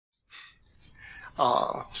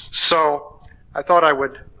So I thought I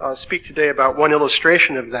would speak today about one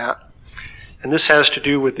illustration of that, and this has to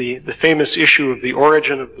do with the famous issue of the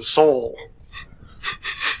origin of the soul.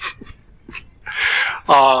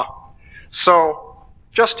 So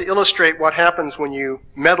just to illustrate what happens when you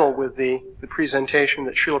meddle with the presentation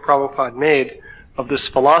that Srila Prabhupada made of this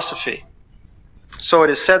philosophy. So it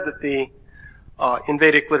is said that in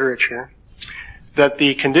Vedic literature, that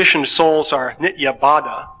the conditioned souls are nitya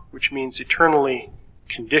baddha, which means eternally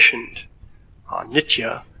conditioned.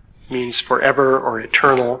 Nitya means forever or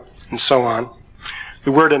eternal, and so on.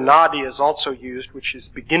 The word anadi is also used, which is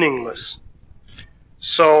beginningless.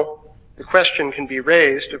 So the question can be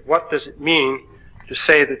raised of what does it mean to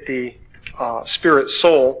say that the spirit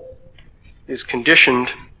soul is conditioned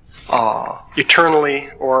eternally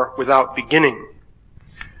or without beginning.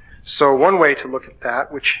 So one way to look at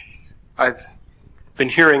that, which I've been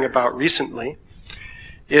hearing about recently,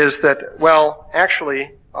 is that, well,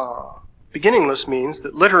 actually, beginningless means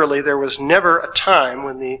that literally there was never a time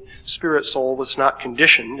when the spirit soul was not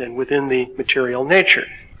conditioned and within the material nature.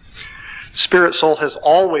 Spirit soul has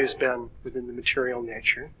always been within the material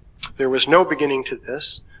nature. There was no beginning to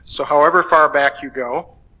this, so however far back you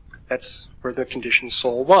go, that's where the conditioned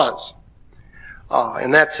soul was.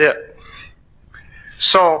 And that's it.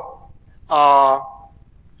 So,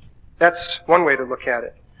 that's one way to look at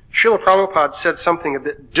it. Srila Prabhupada said something a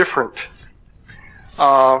bit different.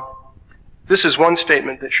 This is one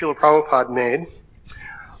statement that Srila Prabhupada made.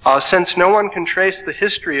 Since no one can trace the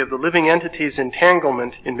history of the living entity's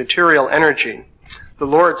entanglement in material energy, the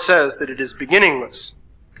Lord says that it is beginningless.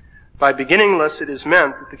 By beginningless, it is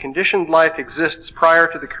meant that the conditioned life exists prior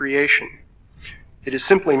to the creation. It is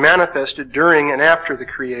simply manifested during and after the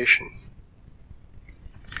creation.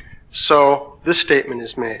 So, this statement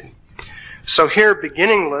is made. So here,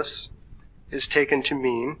 beginningless is taken to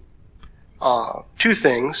mean two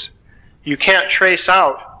things. You can't trace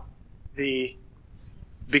out the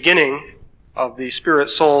beginning of the spirit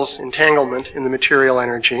soul's entanglement in the material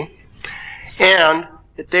energy, and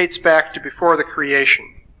it dates back to before the creation.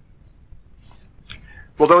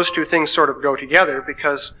 Well, those two things sort of go together,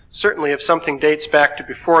 because certainly if something dates back to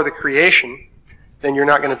before the creation, then you're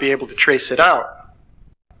not going to be able to trace it out.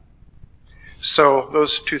 So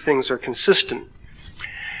those two things are consistent.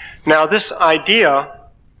 Now, this idea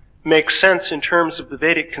makes sense in terms of the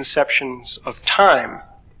Vedic conceptions of time,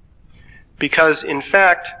 because in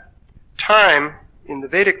fact, time in the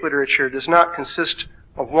Vedic literature does not consist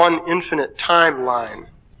of one infinite timeline,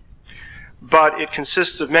 but it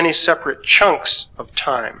consists of many separate chunks of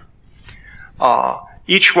time.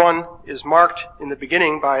 Each one is marked in the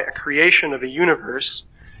beginning by a creation of a universe,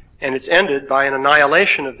 and it's ended by an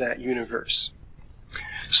annihilation of that universe.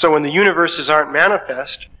 So when the universes aren't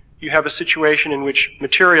manifest, you have a situation in which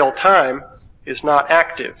material time is not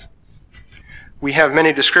active. We have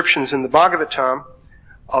many descriptions in the Bhagavatam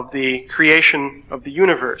of the creation of the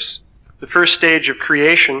universe. The first stage of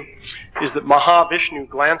creation is that Mahavishnu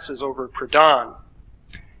glances over Pradhan,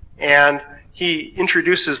 and he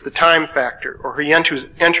introduces the time factor, or he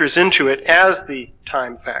enters into it as the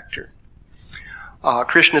time factor.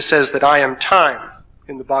 Krishna says that I am time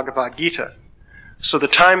in the Bhagavad Gita. So the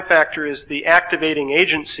time factor is the activating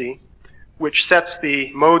agency which sets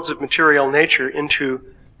the modes of material nature into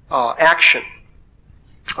action.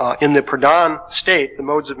 In the Pradhan state, the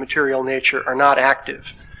modes of material nature are not active,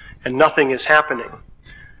 and nothing is happening.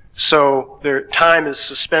 So their time is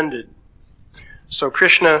suspended. So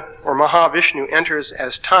Krishna or Mahavishnu enters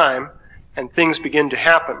as time, and things begin to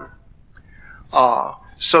happen.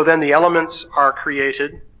 So then the elements are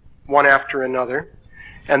created, one after another,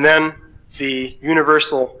 and then the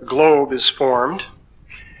universal globe is formed,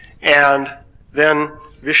 and then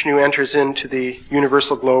Vishnu enters into the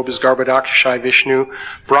universal globe as Garbhodakshai Vishnu.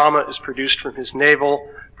 Brahma is produced from his navel.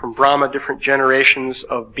 From Brahma, different generations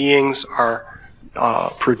of beings are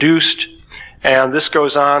produced, and this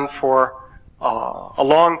goes on for a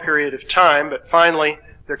long period of time, but finally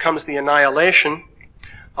there comes the annihilation.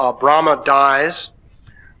 Brahma dies.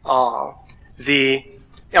 The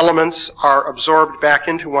elements are absorbed back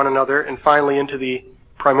into one another and finally into the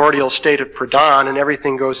primordial state of Pradhan, and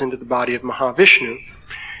everything goes into the body of Mahavishnu.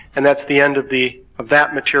 And that's the end of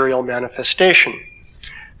that material manifestation.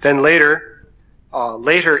 Then later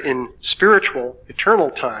in spiritual,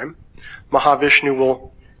 eternal time, Mahavishnu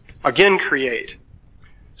will again create.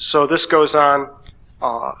 So this goes on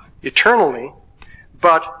eternally,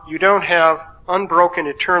 but you don't have unbroken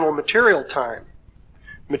eternal material time.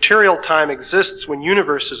 Material time exists when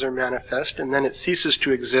universes are manifest, and then it ceases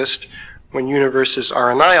to exist when universes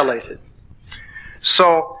are annihilated.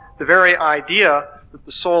 So the very idea that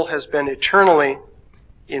the soul has been eternally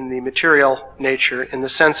in the material nature in the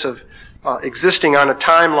sense of existing on a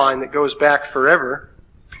timeline that goes back forever,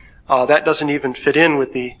 that doesn't even fit in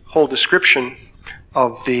with the whole description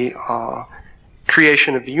of the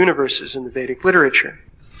creation of the universes in the Vedic literature.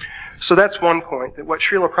 So that's one point, that what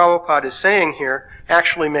Srila Prabhupada is saying here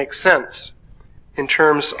actually makes sense in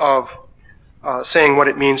terms of saying what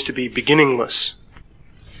it means to be beginningless.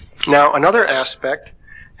 Now, another aspect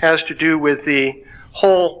has to do with the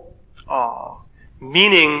whole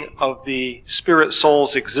meaning of the spirit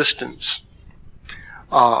soul's existence.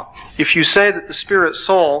 If you say that the spirit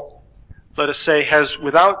soul, let us say, has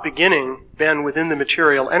without beginning been within the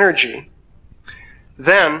material energy,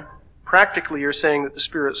 then practically you're saying that the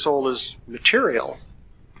spirit soul is material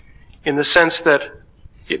in the sense that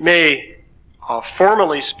it may,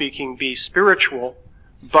 formally speaking, be spiritual,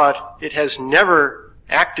 but it has never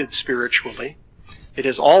acted spiritually. It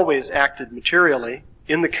has always acted materially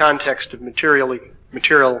in the context of material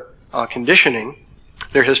conditioning.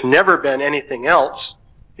 There has never been anything else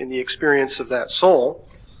in the experience of that soul.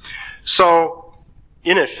 So,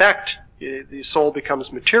 in effect, the soul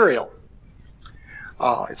becomes material.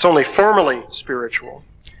 It's only formally spiritual.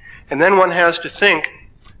 And then one has to think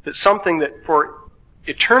that something that for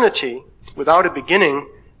eternity, without a beginning,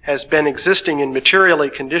 has been existing in materially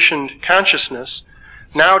conditioned consciousness,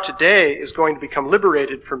 now today is going to become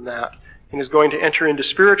liberated from that and is going to enter into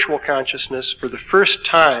spiritual consciousness for the first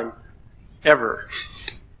time ever.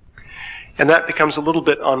 And that becomes a little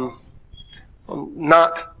bit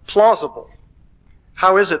not plausible.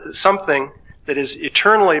 How is it that something that has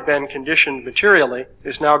eternally been conditioned materially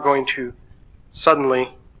is now going to suddenly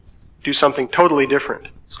do something totally different?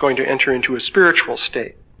 It's going to enter into a spiritual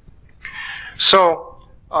state. So,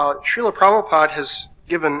 Srila Prabhupada has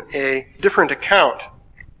given a different account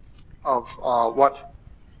of what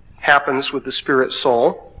happens with the spirit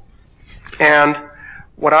soul. And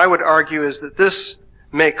what I would argue is that this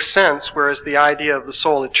makes sense, whereas the idea of the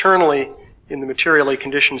soul eternally in the materially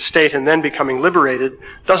conditioned state and then becoming liberated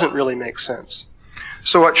doesn't really make sense.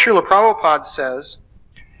 So what Srila Prabhupada says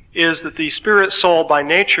is that the spirit soul by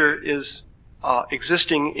nature is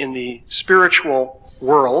existing in the spiritual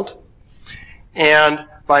world, and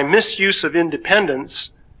by misuse of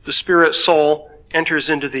independence, the spirit soul enters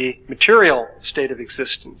into the material state of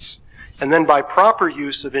existence. And then by proper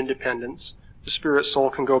use of independence, the spirit soul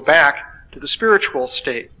can go back to the spiritual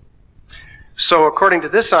state. So according to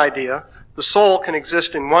this idea, the soul can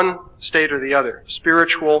exist in one state or the other,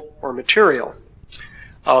 spiritual or material.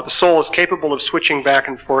 The soul is capable of switching back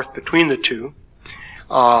and forth between the two.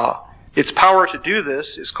 Its power to do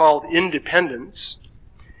this is called independence.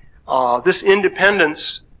 This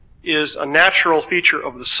independence is a natural feature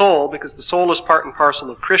of the soul because the soul is part and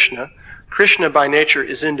parcel of Krishna. Krishna by nature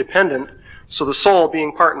is independent, so the soul,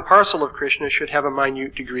 being part and parcel of Krishna, should have a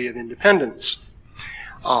minute degree of independence.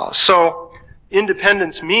 So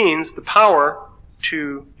independence means the power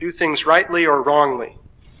to do things rightly or wrongly.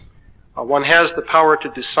 One has the power to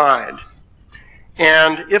decide.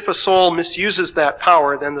 And if a soul misuses that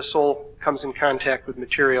power, then the soul comes in contact with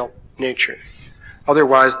material nature.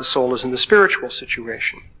 Otherwise, the soul is in the spiritual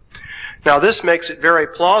situation. Now, this makes it very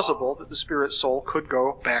plausible that the spirit soul could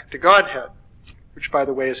go back to Godhead, which, by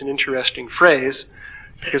the way, is an interesting phrase,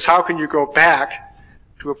 because how can you go back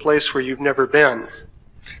to a place where you've never been?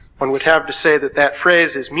 One would have to say that that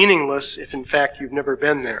phrase is meaningless if, in fact, you've never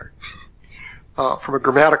been there, from a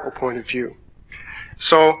grammatical point of view.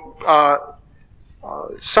 So,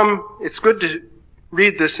 it's good to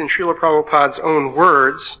read this in Srila Prabhupada's own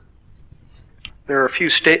words. There are a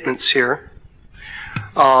few statements here.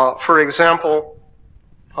 For example,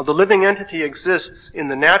 the living entity exists in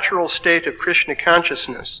the natural state of Krishna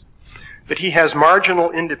consciousness, but he has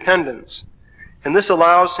marginal independence, and this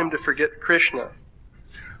allows him to forget Krishna.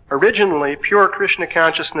 Originally, pure Krishna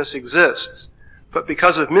consciousness exists, but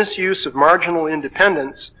because of misuse of marginal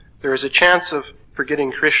independence, there is a chance of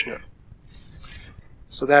forgetting Krishna.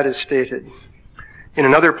 So that is stated. In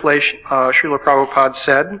another place, Srila Prabhupada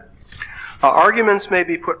said, arguments may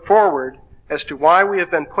be put forward as to why we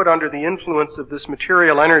have been put under the influence of this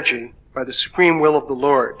material energy by the supreme will of the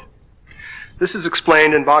Lord. This is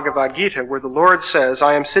explained in Bhagavad Gita, where the Lord says,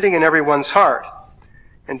 I am sitting in everyone's heart,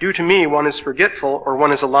 and due to me one is forgetful or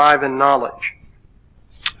one is alive in knowledge.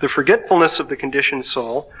 The forgetfulness of the conditioned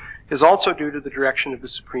soul is also due to the direction of the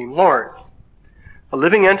Supreme Lord. A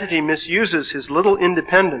living entity misuses his little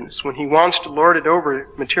independence when he wants to lord it over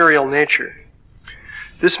material nature.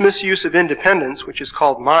 This misuse of independence, which is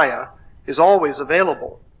called Maya, is always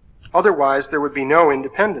available. Otherwise, there would be no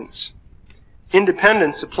independence.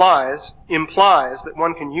 Independence implies that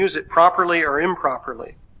one can use it properly or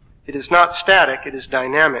improperly. It is not static, it is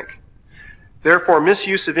dynamic. Therefore,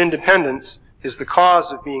 misuse of independence is the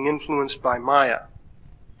cause of being influenced by Maya.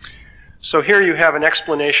 So here you have an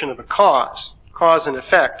explanation of a cause and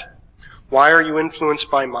effect. Why are you influenced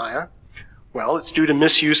by Maya? Well, it's due to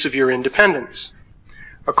misuse of your independence.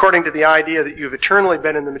 According to the idea that you've eternally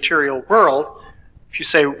been in the material world, if you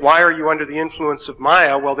say, why are you under the influence of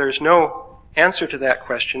Maya? Well, there's no answer to that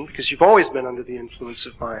question because you've always been under the influence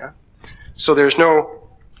of Maya. So there's no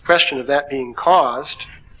question of that being caused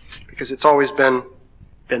because it's always been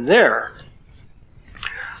there.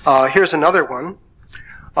 Here's another one.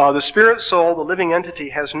 The spirit soul, the living entity,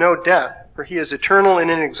 has no death, for he is eternal and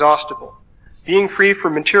inexhaustible. Being free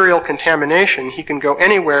from material contamination, he can go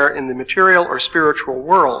anywhere in the material or spiritual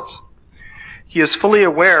worlds. He is fully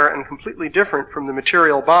aware and completely different from the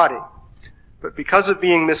material body. But because of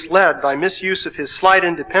being misled by misuse of his slight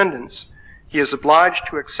independence, he is obliged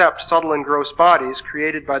to accept subtle and gross bodies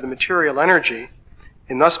created by the material energy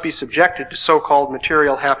and thus be subjected to so-called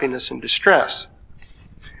material happiness and distress.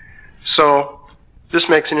 So, this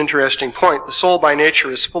makes an interesting point. The soul by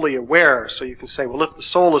nature is fully aware, so you can say, well, if the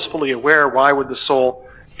soul is fully aware, why would the soul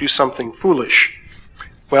do something foolish?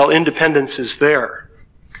 Well, independence is there.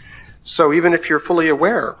 So even if you're fully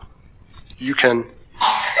aware, you can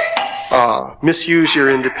misuse your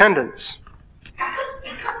independence.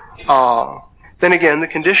 Then again, the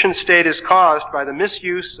conditioned state is caused by the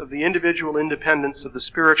misuse of the individual independence of the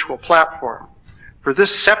spiritual platform, for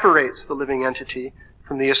this separates the living entity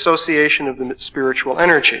from the association of the spiritual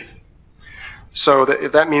energy. So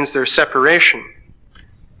that means there's separation.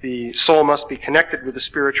 The soul must be connected with the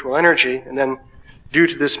spiritual energy, and then due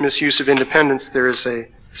to this misuse of independence, there is a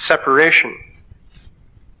separation.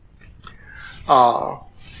 Now,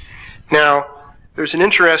 there's an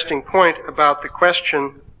interesting point about the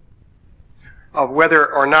question of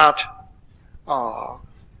whether or not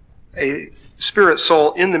a spirit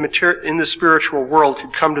soul in the spiritual world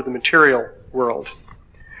could come to the material world.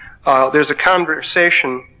 There's a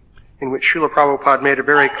conversation in which Srila Prabhupada made a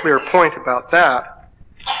very clear point about that.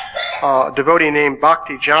 A devotee named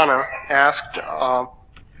Bhakti Jana asked,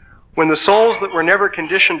 when the souls that were never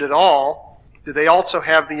conditioned at all, do they also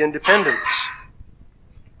have the independence?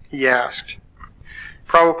 He asked.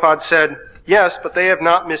 Prabhupada said, yes, but they have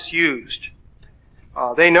not misused.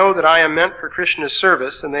 They know that I am meant for Krishna's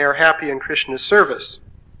service, and they are happy in Krishna's service.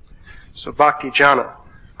 So Bhakti Jana,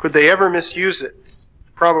 could they ever misuse it?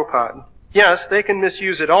 Prabhupada, yes, they can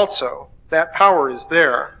misuse it also. That power is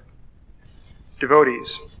there.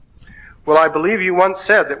 Devotees, well, I believe you once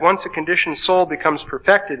said that once a conditioned soul becomes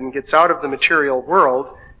perfected and gets out of the material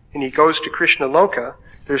world, and he goes to Krishna Loka,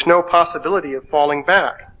 there's no possibility of falling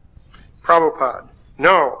back. Prabhupada,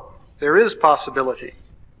 no, there is possibility,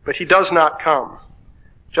 but he does not come.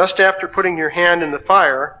 Just after putting your hand in the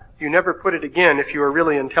fire, you never put it again if you are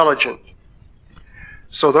really intelligent.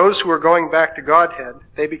 So those who are going back to Godhead,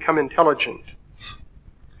 they become intelligent.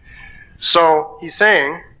 So he's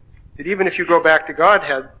saying that even if you go back to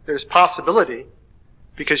Godhead, there's possibility,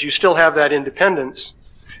 because you still have that independence,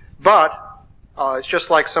 but it's just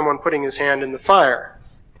like someone putting his hand in the fire.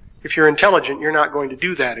 If you're intelligent, you're not going to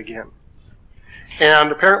do that again.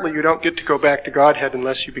 And apparently you don't get to go back to Godhead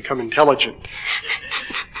unless you become intelligent.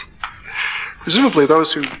 Presumably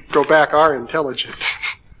those who go back are intelligent.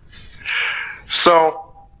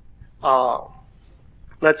 So,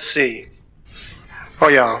 let's see. Oh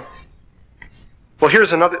yeah. Well,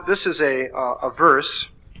 here's another, this is a verse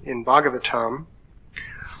in Bhagavatam.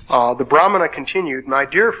 The Brahmana continued, my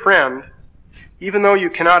dear friend, even though you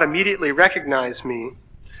cannot immediately recognize me,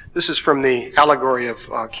 this is from the allegory of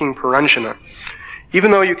King Puranjana,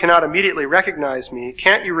 even though you cannot immediately recognize me,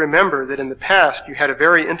 can't you remember that in the past you had a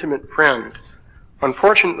very intimate friend?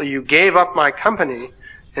 Unfortunately, you gave up my company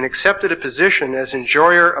and accepted a position as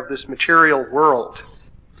enjoyer of this material world.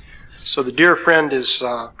 So the dear friend is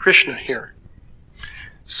Krishna here.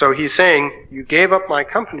 So he's saying, you gave up my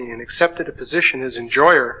company and accepted a position as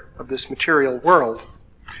enjoyer of this material world.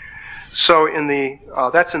 So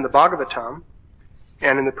that's in the Bhagavatam,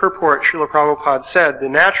 and in the purport, Srila Prabhupada said, the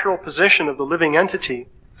natural position of the living entity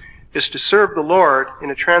is to serve the Lord in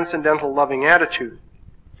a transcendental loving attitude.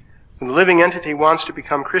 When the living entity wants to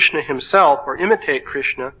become Krishna himself or imitate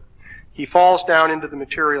Krishna, he falls down into the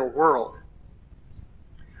material world.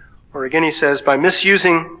 Or again he says, by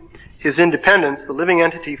misusing his independence, the living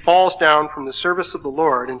entity falls down from the service of the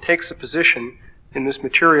Lord and takes a position in this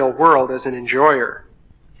material world as an enjoyer.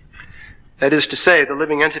 That is to say, the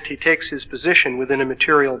living entity takes his position within a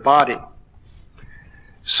material body.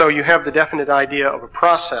 So you have the definite idea of a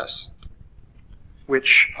process.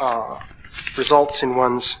 which results in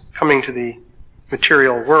one's coming to the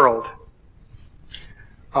material world.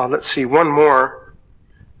 Let's see, one more.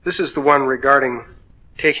 This is the one regarding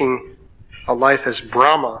taking a life as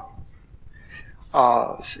Brahma.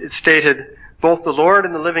 It stated, both the Lord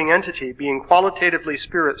and the living entity, being qualitatively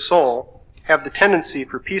spirit-soul, have the tendency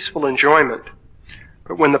for peaceful enjoyment.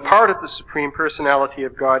 But when the part of the Supreme Personality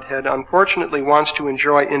of Godhead unfortunately wants to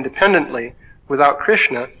enjoy independently, without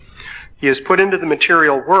Krishna, he is put into the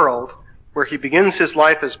material world, where he begins his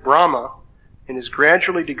life as Brahma and is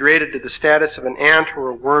gradually degraded to the status of an ant or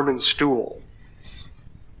a worm in stool.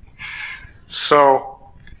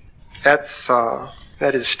 So, that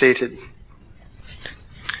is stated.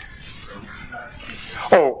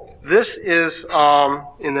 Oh, this is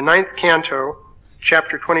in the 9th canto,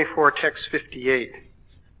 chapter 24, text 58.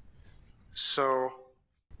 So,